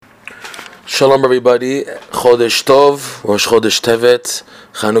Shalom everybody, Chodesh Tov, Rosh Chodesh Tevet,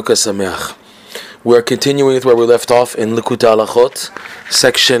 Chanukah Sameach. We are continuing with where we left off in Likutei Halachot,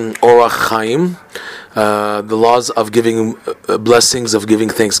 section Orach Chaim, the laws of giving blessings, of giving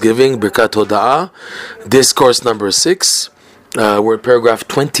thanksgiving, Birkat Hoda'ah, discourse number 6. We're at paragraph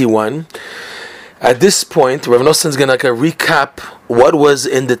 21. At this point, Rav Nosson is going to recap what was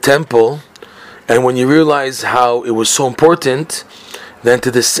in the temple, and when you realize how it was so important, then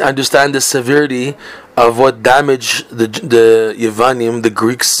to understand the severity of what damage the Yavanim, the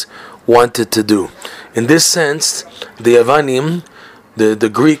Greeks, wanted to do. In this sense, the Yavanim, the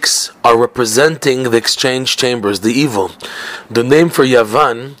Greeks, are representing the exchange chambers, the evil. The name for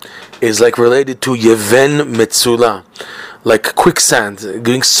Yavan is like related to Yeven Metzula, like quicksand,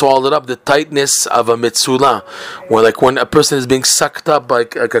 being swallowed up, the tightness of a metzula, where like when a person is being sucked up by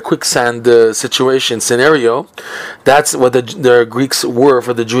like a quicksand scenario. That's what the Greeks were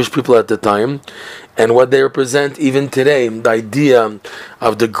for the Jewish people at the time, and what they represent even today. The idea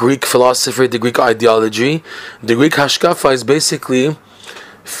of the Greek philosophy, the Greek ideology, the Greek hashkafa is basically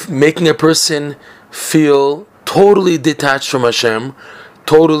making a person feel totally detached from Hashem,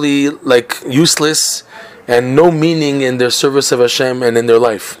 totally like useless, and no meaning in their service of Hashem and in their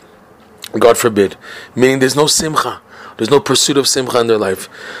life. God forbid. Meaning there's no simcha. There's no pursuit of simcha in their life.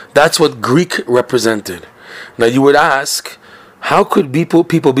 That's what Greek represented. Now you would ask, how could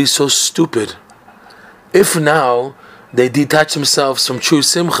people be so stupid? If now they detach themselves from true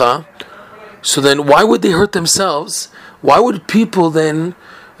simcha, so then why would they hurt themselves? Why would people then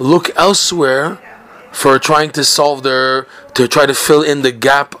look elsewhere for trying to to try to fill in the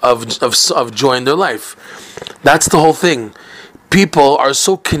gap of joy in their life? That's the whole thing. People are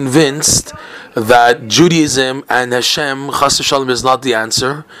so convinced that Judaism and Hashem, Chas v'Shalom, is not the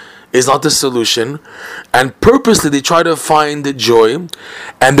answer, is not the solution, and purposely they try to find joy,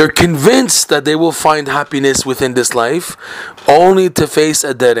 and they're convinced that they will find happiness within this life, only to face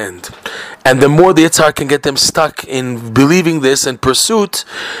a dead end. And the more the Yitzhak can get them stuck in believing this and pursuit,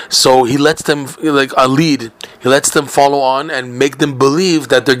 so he lets them, like a lead, he lets them follow on and make them believe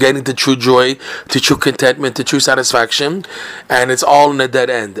that they're getting to true joy, to true contentment, to true satisfaction, and it's all in a dead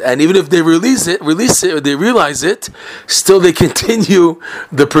end. And even if they release it, or they realize it, still they continue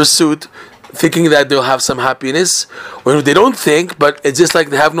the pursuit, thinking that they'll have some happiness, or if they don't think, but it's just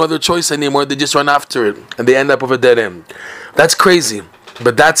like they have no other choice anymore, they just run after it, and they end up with a dead end. That's crazy,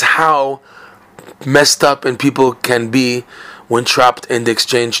 but that's how messed up and people can be when trapped in the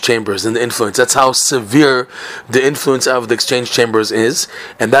exchange chambers, in the influence. That's how severe the influence of the exchange chambers is,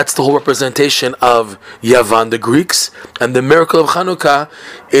 and that's the whole representation of Yavan, the Greeks, and the miracle of Chanukah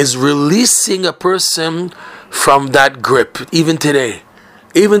is releasing a person from that grip, even today,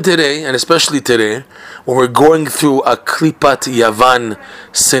 and especially today, when we're going through a Klipat Yavan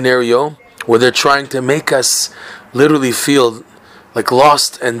scenario, where they're trying to make us literally feel like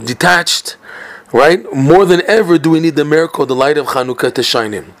lost and detached, right? More than ever do we need the miracle, the light of Chanukah to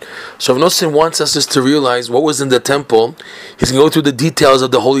shine in. So Rav Nosson wants us just to realize what was in the temple. He's going to go through the details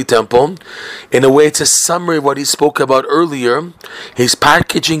of the Holy Temple. In a way, it's a summary of what he spoke about earlier. He's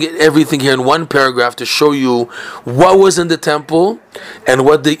packaging everything here in one paragraph to show you what was in the temple and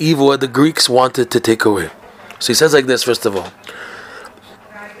what the Greeks wanted to take away. So he says like this, first of all.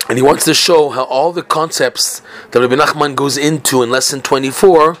 And he wants to show how all the concepts that Rabbi Nachman goes into in lesson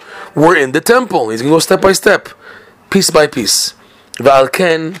 24 were in the temple. He's going to go step by step, piece by piece.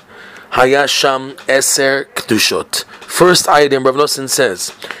 V'alken haya sham eser kedushot. First item, Rav Nosson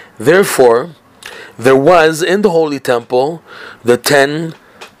says, therefore, there was in the Holy Temple the 10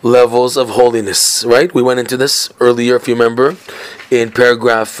 levels of holiness. Right? We went into this earlier, if you remember, in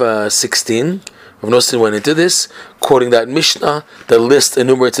paragraph 16. Rav Nosson went into this, quoting that Mishnah, the list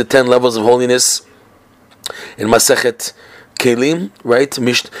enumerates the 10 levels of holiness in Masechet Kelim, right?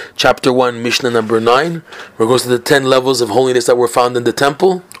 Chapter 1, Mishnah number 9, where it goes to the 10 levels of holiness that were found in the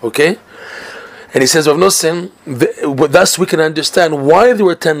temple, okay? And he says, Rav Nosson, thus we can understand why there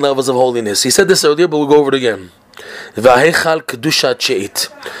were 10 levels of holiness. He said this earlier, but we'll go over it again. V'ahechal kedusha tsheit.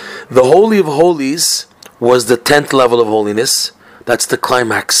 The Holy of Holies was the 10th level of holiness. That's the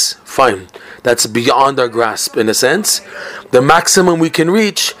climax. Fine. That's beyond our grasp, in a sense. The maximum we can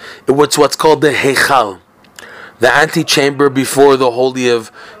reach is what's called the Heichal, the antechamber before the Holy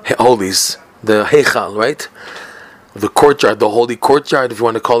of Holies, the Heichal, right? The courtyard, the holy courtyard, if you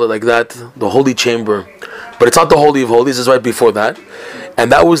want to call it like that, the holy chamber. But it's not the Holy of Holies, it's right before that.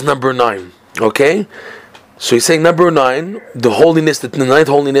 And that was number 9, okay? So he's saying number 9, the holiness, the 9th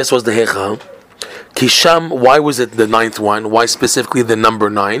holiness was the Heichal. Kisham, why was it the 9th one? Why specifically the number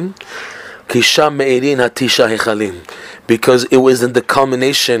 9? Kisham me'erin hatisha hechalim, because it was in the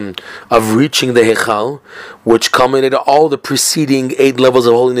culmination of reaching the hechal, which culminated all the preceding 8 levels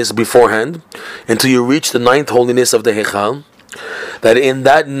of holiness beforehand, until you reach the 9th holiness of the hechal. That in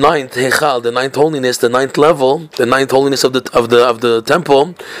that 9th hechal, the 9th holiness, the 9th level, the 9th holiness of the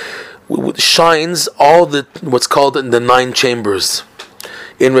temple, shines all the what's called the 9 chambers.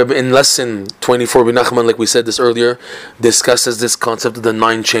 In lesson 24, Rabbi Nachman, like we said this earlier, discusses this concept of the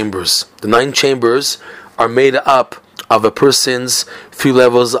 9 chambers. The 9 chambers are made up of a person's 3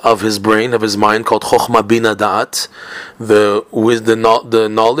 levels of his brain, of his mind, called Chokhmah Bina Da'at, the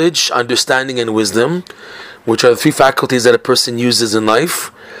knowledge, understanding, and wisdom, which are the 3 faculties that a person uses in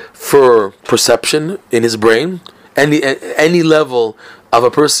life for perception in his brain. Any level of a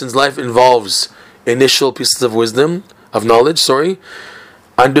person's life involves initial pieces of wisdom, of knowledge,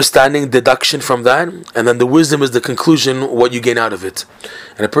 understanding, deduction from that, and then the wisdom is the conclusion, what you gain out of it.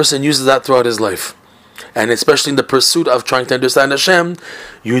 And a person uses that throughout his life. And especially in the pursuit of trying to understand Hashem,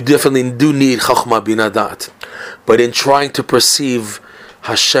 you definitely do need Chokhmah Bina Da'at. But in trying to perceive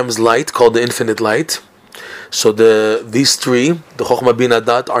Hashem's light, called the infinite light, so these 3, the Chokhmah Bina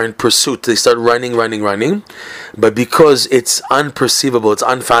Da'at, are in pursuit. They start running. But because it's unperceivable, it's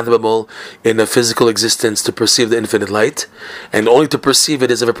unfathomable in a physical existence to perceive the infinite light, and only to perceive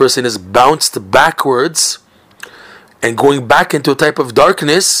it is if a person is bounced backwards and going back into a type of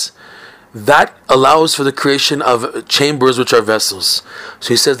darkness, that allows for the creation of chambers, which are vessels. So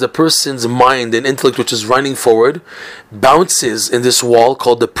he says the person's mind and intellect, which is running forward, bounces in this wall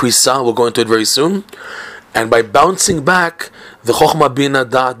called the Prisa. We'll go into it very soon. And by bouncing back, the Chokhmah Bina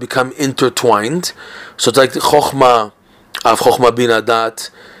Da'at become intertwined. So it's like the Chokhmah of Chokhmah Bina Da'at,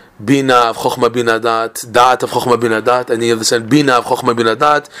 Bina of Chokhmah Bina Da'at, Da'at of Chokhmah Bina Da'at, and you understand Bina of Chokhmah Bina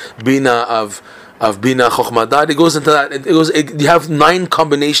Da'at, Bina of Bina Chokhmah Da'at. It goes into that. You have 9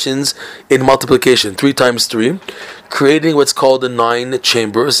 combinations in multiplication, 3 times 3, creating what's called the 9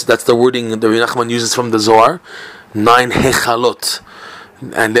 chambers. That's the wording that Rabbi Nachman uses from the Zohar. 9 hechalot.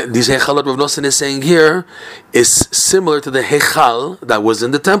 And these hechalot Rav Nosson is saying here is similar to the hechal that was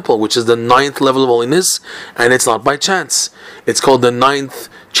in the temple, which is the 9th level of holiness, and it's not by chance. It's called the 9th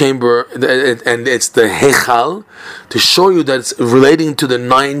chamber, and it's the hechal, to show you that it's relating to the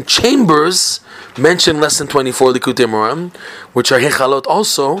 9 chambers mentioned in lesson 24, Likutei Moharan, which are hechalot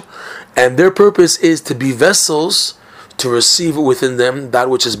also, and their purpose is to be vessels to receive within them that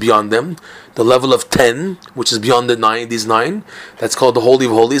which is beyond them, the level of 10, which is beyond these 9. That's called the Holy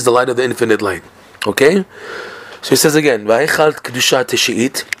of Holies, the light of the infinite light. Okay? So he says again, in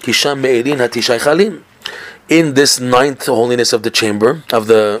this 9th holiness of the chamber, of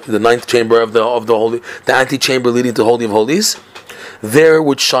the 9th chamber of the holy, the antechamber leading to Holy of Holies, there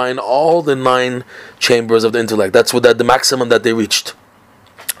would shine all the 9 chambers of the intellect. That's what the maximum that they reached.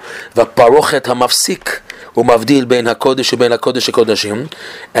 And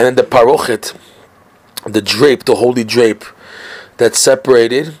then the parochet, the drape, the holy drape, that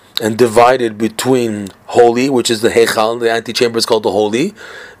separated and divided between holy, which is the hechal, the antechamber is called the holy,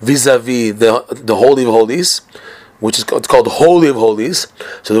 vis-a-vis the Holy of Holies, which is called the Holy of Holies.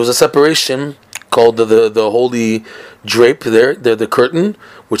 So there was a separation called the holy drape there, the curtain,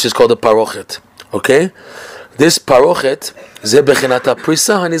 which is called the parochet. Okay? This parochet, this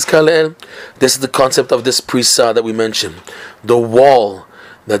is the concept of this prisa that we mentioned. The wall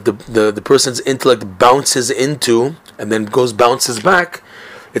that the person's intellect bounces into and then bounces back,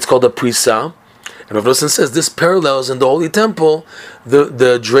 it's called a prisa. And Rav Nosson says this parallels in the Holy Temple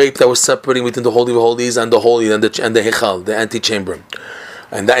the drape that was separating between the Holy of Holies and the Holy and the Hechal, the antechamber.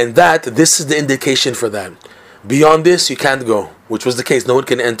 And this is the indication for that. Beyond this, you can't go, which was the case. No one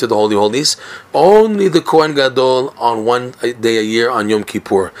can enter the Holy Holies. Only the Kohen Gadol on one day a year on Yom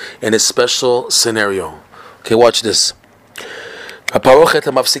Kippur, in a special scenario. Okay, watch this. הפרוכת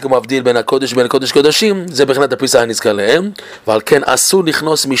המפסיק ומבדיל בין הקודש ובין הקודש קודשים, זה בחינת הפריסה הנזכר להם, ועל כן אסור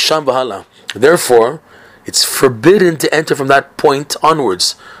לכנוס משם והלאה. Therefore, it's forbidden to enter from that point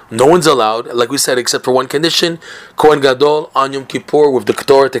onwards. No one's allowed, like we said, except for one condition, Kohen Gadol on Yom Kippur with the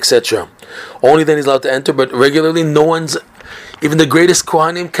Ktoret, etc. Only then he's allowed to enter, but regularly no one's, even the greatest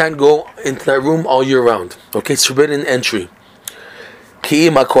Kohanim can't go into that room all year round. Okay, it's forbidden entry.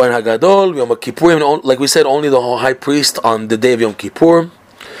 Ki'im HaKohen HaGadol, Yom Kippurim, like we said, only the high priest on the day of Yom Kippur.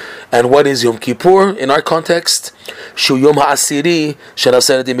 And what is Yom Kippur in our context? Shu Yom HaAsiri Shel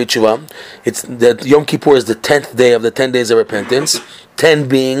Aseret Yemei Teshuvah. It's that Yom Kippur is the 10th day of the 10 days of repentance. 10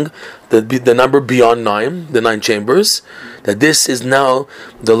 being the number beyond 9, the 9 chambers. That this is now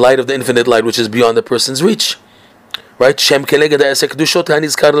the light of the infinite light, which is beyond the person's reach. Right? Shem Keleged HaEsek Kedushot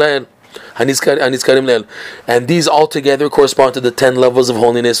HaNizkar La'el. And these all together correspond to the 10 levels of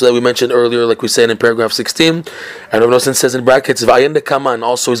holiness that we mentioned earlier, like we said in paragraph 16. And Rav Nosson says in brackets, Vayin dekama, and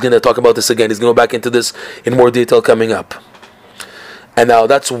also he's going to talk about this again. He's going to go back into this in more detail coming up. And now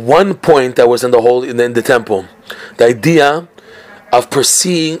that's one point that was in the temple. The idea of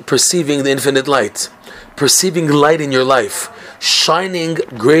perceiving the infinite light, perceiving light in your life, shining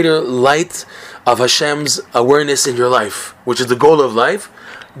greater light of Hashem's awareness in your life, which is the goal of life.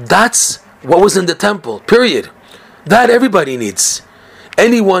 That's what was in the temple, period. That everybody needs.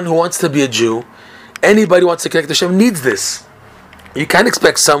 Anyone who wants to be a Jew, anybody who wants to connect to Hashem needs this. You can't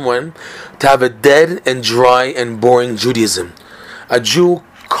expect someone to have a dead and dry and boring Judaism. A Jew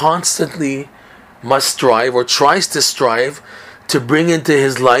constantly must strive, or tries to strive, to bring into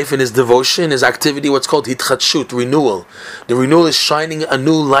his life and his devotion, his activity, what's called hitchatshut, renewal. The renewal is shining a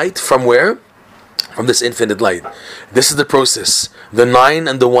new light from where? From this infinite light. This is the process. The 9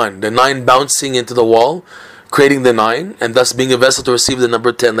 and the 1. The 9 bouncing into the wall, creating the 9, and thus being a vessel to receive the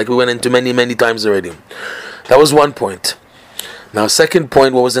number 10, like we went into many, many times already. That was one point. Now, second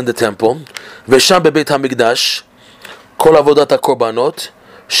point, what was in the temple? Vesham bebeit hamikdash, kol avodat hakorbanot,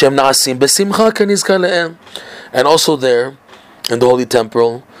 shem naasim besimcha kenizkar le'el. And also there, in the holy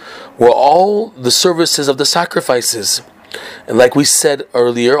temple, were all the services of the sacrifices. And like we said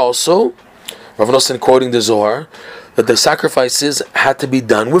earlier also, Rav Nosson quoting the Zohar, that the sacrifices had to be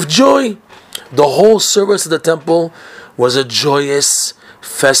done with joy. The whole service of the temple was a joyous,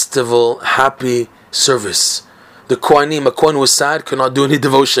 festival, happy service. The Kohanim, a Kohen who was sad, could not do any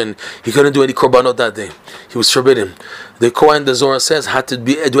devotion. He couldn't do any korbanot that day. He was forbidden. The Kohen, the Zohar says, had to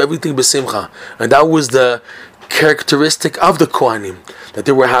do everything b'simcha. And that was the characteristic of the Kohanim, that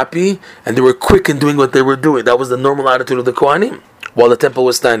they were happy and they were quick in doing what they were doing. That was the normal attitude of the Kohanim while the temple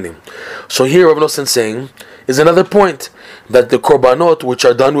was standing. So here Rav Nosson saying is another point, that the korbanot, which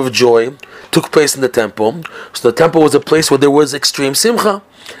are done with joy, took place in the temple. So the temple was a place where there was extreme simcha,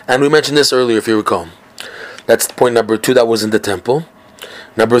 and we mentioned this earlier if you recall. That's point number 2 that was in the temple.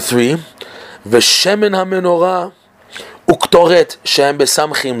 Number 3, v'shemen hamenorah uktoret shem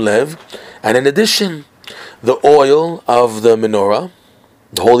besamchim lev, and in addition, the oil of the menorah,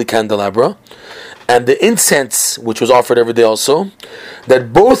 the holy candelabra, and the incense, which was offered every day also,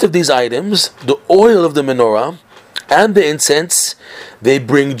 that both of these items, the oil of the menorah and the incense, they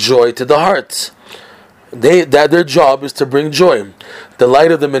bring joy to the heart. Their job is to bring joy. The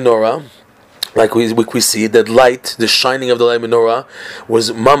light of the menorah, like we see, that light, the shining of the light menorah,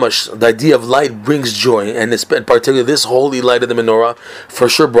 was mamash. The idea of light brings joy, and particularly this holy light of the menorah for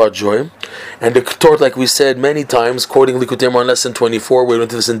sure brought joy. And the Ketort, like we said many times, quoting Likutei Moharan lesson 24, we went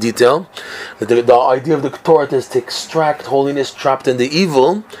into this in detail, that the idea of the Ketort is to extract holiness trapped in the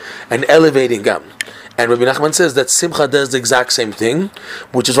evil and elevating them. And Rabbi Nachman says that Simcha does the exact same thing,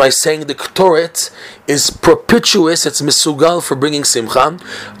 which is why saying the Ktoret is propitious, it's misugal for bringing Simcha,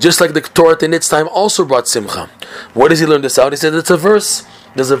 just like the Ktoret in its time also brought Simcha. What does he learn this out? He said it's a verse.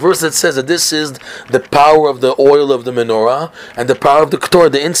 There's a verse that says that this is the power of the oil of the menorah and the power of the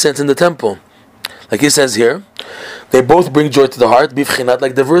Ktoret, the incense in the temple. Like he says here, they both bring joy to the heart, bivchinat,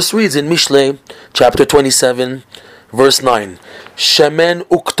 like the verse reads in Mishlei, chapter 27, verse 9. Shemen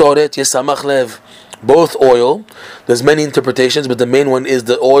uktoret yesamach lev. Both oil, there's many interpretations, but the main one is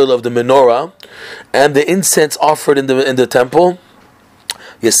the oil of the menorah and the incense offered in the temple,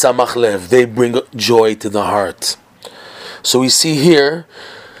 yesamach lev, they bring joy to the heart. So we see here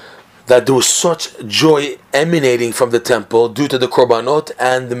that there was such joy emanating from the temple due to the korbanot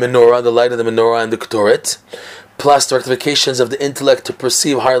and the menorah, the light of the menorah and the Ktoret, plus the rectifications of the intellect to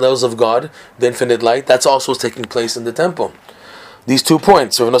perceive higher levels of God, the infinite light, that's also taking place in the temple. These 2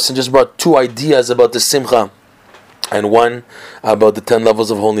 points, Rav Nosson just brought 2 ideas about the Simcha and one about the 10 levels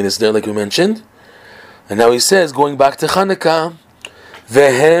of holiness there, like we mentioned. And now he says, going back to Chanukah,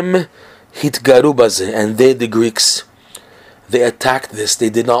 Vehem hitgaru bazeh, and they, the Greeks, they attacked this. They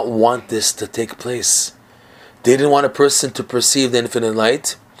did not want this to take place. They didn't want a person to perceive the infinite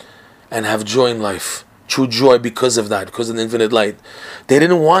light and have joy in life, true joy because of that, because of the infinite light. They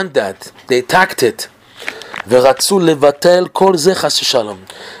didn't want that. They attacked it. And they,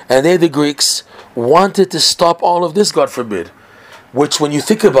 the Greeks, wanted to stop all of this, God forbid. Which, when you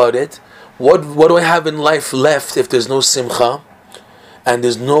think about it, what do I have in life left if there's no simcha and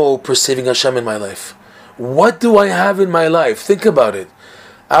there's no perceiving Hashem in my life? What do I have in my life? Think about it.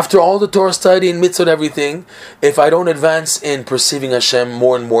 After all the Torah study and mitzvah and everything, if I don't advance in perceiving Hashem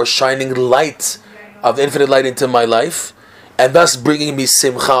more and more, shining light of the infinite light into my life, and thus bringing me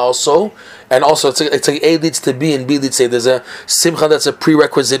simcha also. And also, it's like A leads to B and B leads to A. There's a simcha that's a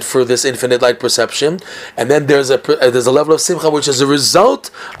prerequisite for this infinite light perception, and then there's a level of simcha which is a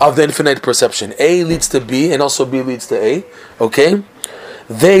result of the infinite perception. A leads to B, and also B leads to A. Okay,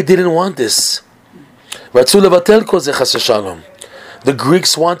 they didn't want this. The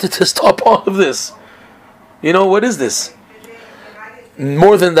Greeks wanted to stop all of this. You know, what is this?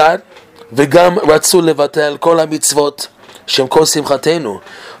 More than that, v'gam ratzu levatel kol hamitzvot shem kol simchatenu.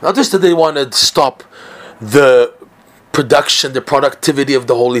 Not just that they want to stop the production, the productivity of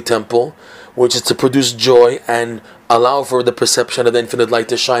the holy temple, which is to produce joy and allow for the perception of the infinite light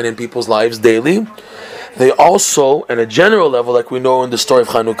to shine in people's lives daily. They also, at a general level, like we know in the story of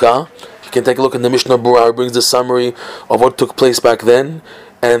Chanukah, you can take a look in the Mishnah Berurah, it brings the summary of what took place back then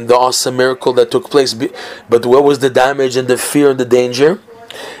and the awesome miracle that took place. But what was the damage and the fear and the danger?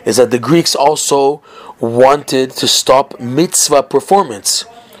 Is that the Greeks also wanted to stop mitzvah performance.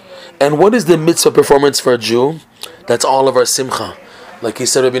 And what is the mitzvah performance for a Jew? That's all of our simcha. Like he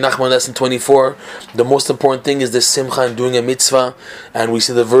said, Rabbi Nachman, lesson 24, the most important thing is the simcha in doing a mitzvah. And we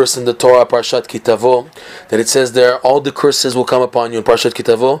see the verse in the Torah, Parashat Kitavo, that it says there, all the curses will come upon you in Parashat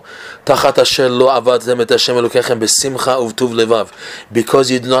Kitavo. Tachat asher lo avadtem et Hashem elokechem besimcha uvtuv levav. Because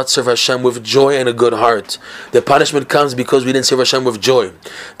you did not serve Hashem with joy and a good heart. The punishment comes because we didn't serve Hashem with joy.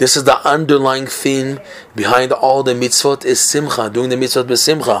 This is the underlying theme behind all the mitzvot is simcha, doing the mitzvot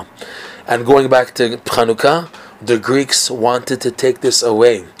besimcha. And going back to Chanukah, the Greeks wanted to take this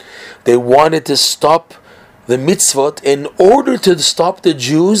away. They wanted to stop the mitzvot in order to stop the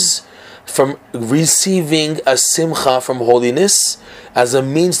Jews from receiving a simcha from holiness as a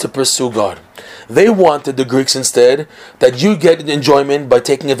means to pursue God. They wanted, the Greeks instead, that you get enjoyment by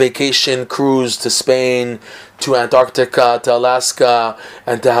taking a vacation cruise to Spain, to Antarctica, to Alaska,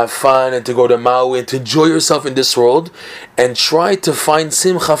 and to have fun, and to go to Maui, and to enjoy yourself in this world, and try to find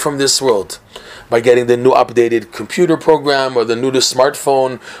simcha from this world by getting the new updated computer program or the newest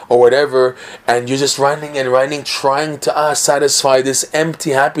smartphone or whatever, and you're just running and running, trying to satisfy this empty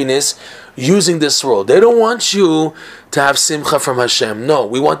happiness using this world. They don't want you to have simcha from Hashem. No,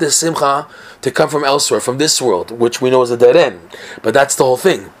 we want this simcha to come from elsewhere, from this world, which we know is a dead end. But that's the whole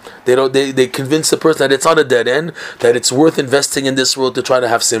thing. They convince the person that it's not a dead end, that it's worth investing in this world to try to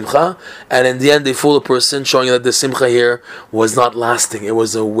have simcha, and in the end they fool a person, showing that the simcha here was not lasting. It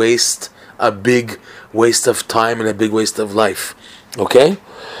was a waste, a big waste of time and a big waste of life. Okay?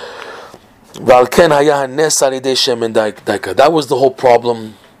 That was the whole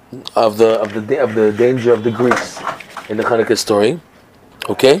problem of the danger of the Greeks in the Chanukah story.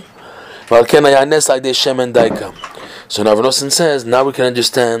 Okay? So now Rav Nosson says, now we can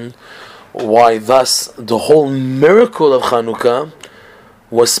understand why thus the whole miracle of Chanukah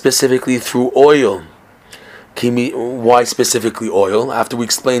was specifically through oil. Why specifically oil? After we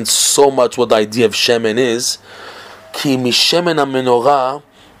explained so much what the idea of shemen is, כי משמן המנורה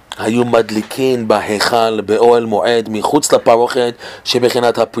היו מדליקים בהיכל באוהל מועד מחוץ לפרוכת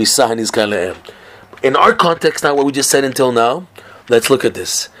שבחינת הפריסה הנזכר לעיל. In our context now, what we just said until now, let's look at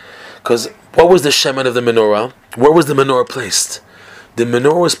this. Because what was the shemen of the menorah? Where was the menorah placed? The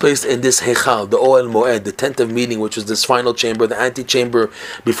menorah was placed in this Heichal, the Ohel Moed, the tent of meeting, which was this final chamber, the antechamber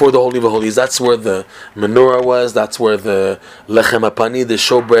before the Holy of Holies. That's where the menorah was. That's where the Lechem Apani, the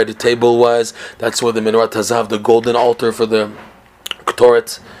showbread table was. That's where the Menorah Tazav, the golden altar for the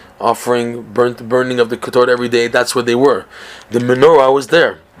Ketoret offering, burning of the Ketoret every day. That's where they were. The menorah was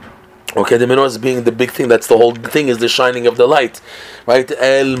there. Okay, the menorah is being the big thing. That's the whole thing, is the shining of the light. Right?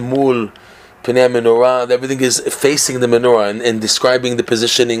 El Mul Pnei Menorah, everything is facing the menorah, and describing the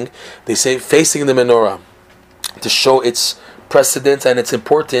positioning. They say facing the menorah to show its precedence and its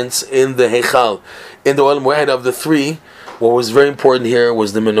importance in the Heichal. In the Ohel Moed of the three, what was very important here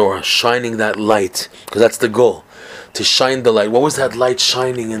was the menorah, shining that light, because that's the goal, to shine the light. What was that light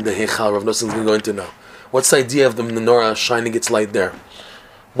shining in the Heichal? Rav Nosson is going to go into now. What's the idea of the menorah shining its light there?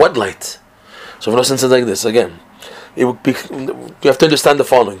 What light? So Rav Nosson says like this again. You have to understand the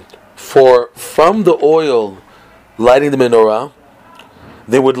following. From the oil lighting the menorah,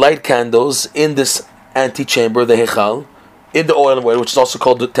 they would light candles in this antechamber, the Heichal, in the Ohel Moed, which is also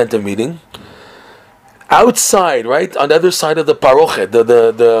called the tent of meeting. Outside, right, on the other side of the parochet,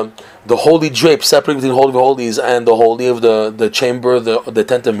 the holy drape separating between the Holy of Holies and the holy of the chamber, the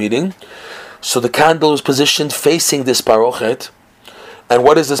tent of meeting. So the candle is positioned facing this parochet. And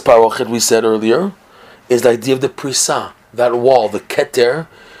what is this parochet we said earlier? Is the idea of the prisa, that wall, the keter,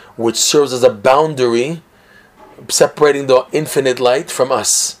 which serves as a boundary separating the infinite light from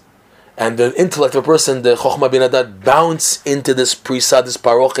us. and the intellect of a person, the Chokhmah Bin Adat, bounce into this prisa, this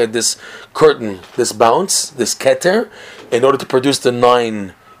parochet, this curtain, this bounce, this keter, in order to produce the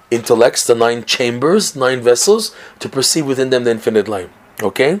 9 intellects, the 9 chambers, 9 vessels, to perceive within them the infinite light.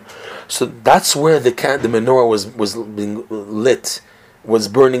 Okay? So that's where the menorah was being lit, was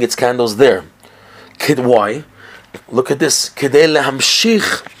burning its candles there. Why? Look at this. Kedei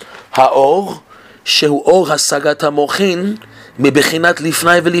lehamshich haor shehu or hasagat hamochin mebechinat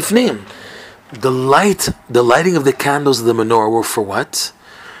lifnai velifnim. The lighting of the candles of the menorah were for what?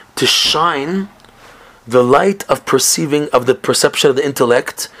 To shine the light of perceiving, of the perception of the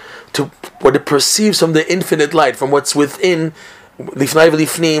intellect, to what it perceives from the infinite light, from what's within. Lifnai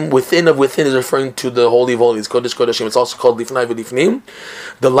v'lifnim, within of within, is referring to the Holy of Holies, Kodesh Kodeshim. It's also called Lifnai v'lifnim.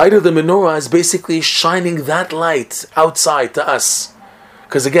 The light of the menorah is basically shining that light outside to us.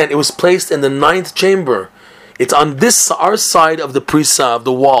 Because again, it was placed in the 9th chamber. It's on our side of the prisa, of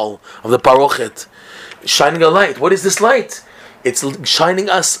the wall, of the parochet. Shining a light. What is this light? It's shining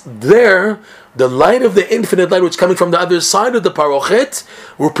us there. The light of the infinite light, which is coming from the other side of the parochet,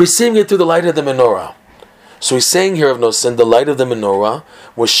 we're perceiving it through the light of the menorah. So he's saying here, of Nosen, the light of the menorah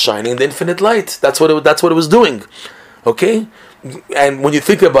was shining the infinite light. That's what it was doing. Okay? And when you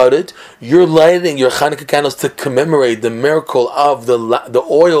think about it, you're lighting your Hanukkah candles to commemorate the miracle of the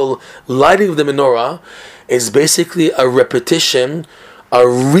oil lighting of the menorah is basically a repetition, a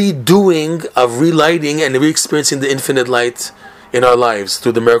redoing of relighting and re-experiencing the infinite light in our lives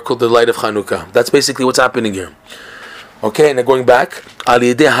through the miracle, the light of Hanukkah. That's basically what's happening here. Okay, and going back,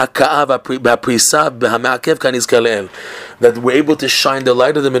 that we're able to shine the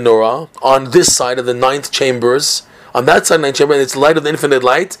light of the menorah on this side of the 9th chambers, on that side of the 9th chamber, and it's light of the infinite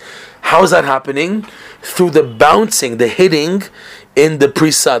light. How is that happening? Through the bouncing, the hitting in the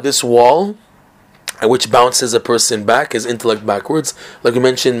prisa, this wall, which bounces a person back, his intellect backwards, like we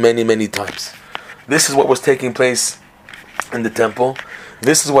mentioned many, many times. This is what was taking place in the temple.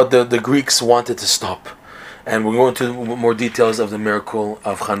 This is what the Greeks wanted to stop. And we'll go into more details of the miracle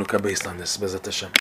of Hanukkah based on this. Bezat Hashem.